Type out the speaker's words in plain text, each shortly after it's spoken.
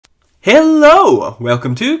Hello!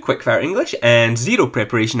 Welcome to Quickfire English and Zero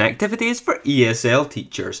Preparation Activities for ESL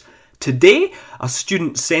teachers. Today, a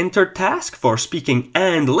student-centred task for speaking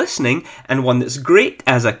and listening, and one that's great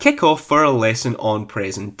as a kick-off for a lesson on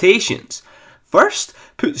presentations. First,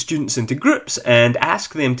 put students into groups and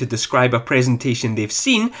ask them to describe a presentation they've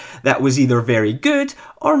seen that was either very good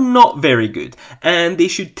or not very good, and they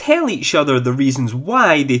should tell each other the reasons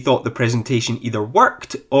why they thought the presentation either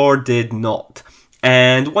worked or did not.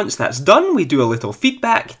 And once that's done, we do a little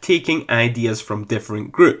feedback, taking ideas from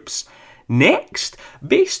different groups. Next,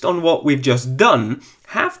 based on what we've just done,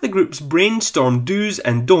 have the groups brainstorm do's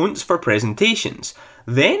and don'ts for presentations.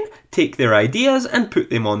 Then, take their ideas and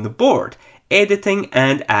put them on the board, editing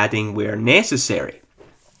and adding where necessary.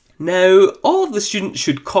 Now, all of the students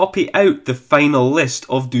should copy out the final list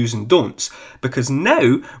of do's and don'ts, because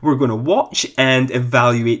now we're going to watch and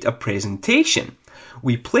evaluate a presentation.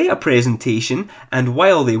 We play a presentation, and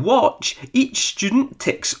while they watch, each student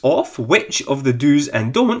ticks off which of the do's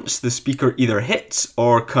and don'ts the speaker either hits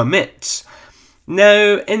or commits.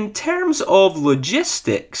 Now, in terms of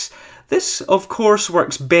logistics, this of course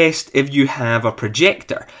works best if you have a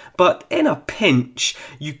projector, but in a pinch,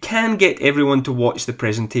 you can get everyone to watch the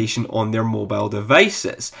presentation on their mobile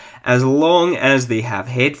devices, as long as they have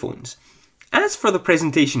headphones. As for the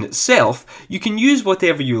presentation itself, you can use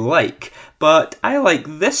whatever you like, but I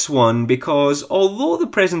like this one because although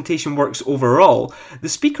the presentation works overall, the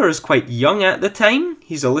speaker is quite young at the time,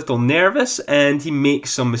 he's a little nervous, and he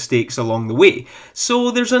makes some mistakes along the way,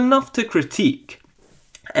 so there's enough to critique.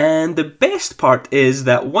 And the best part is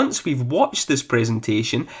that once we've watched this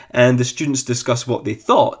presentation and the students discuss what they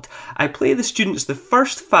thought, I play the students the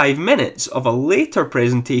first 5 minutes of a later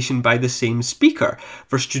presentation by the same speaker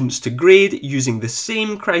for students to grade using the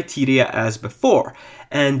same criteria as before.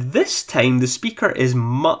 And this time the speaker is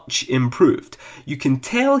much improved. You can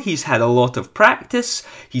tell he's had a lot of practice,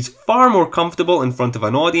 he's far more comfortable in front of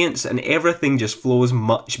an audience, and everything just flows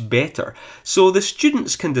much better. So the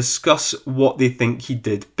students can discuss what they think he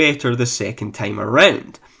did better the second time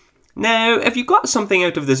around. Now, if you got something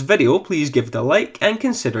out of this video, please give it a like and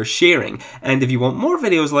consider sharing. And if you want more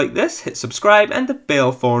videos like this, hit subscribe and the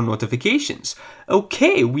bell for notifications.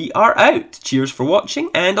 Okay, we are out. Cheers for watching,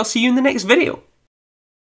 and I'll see you in the next video.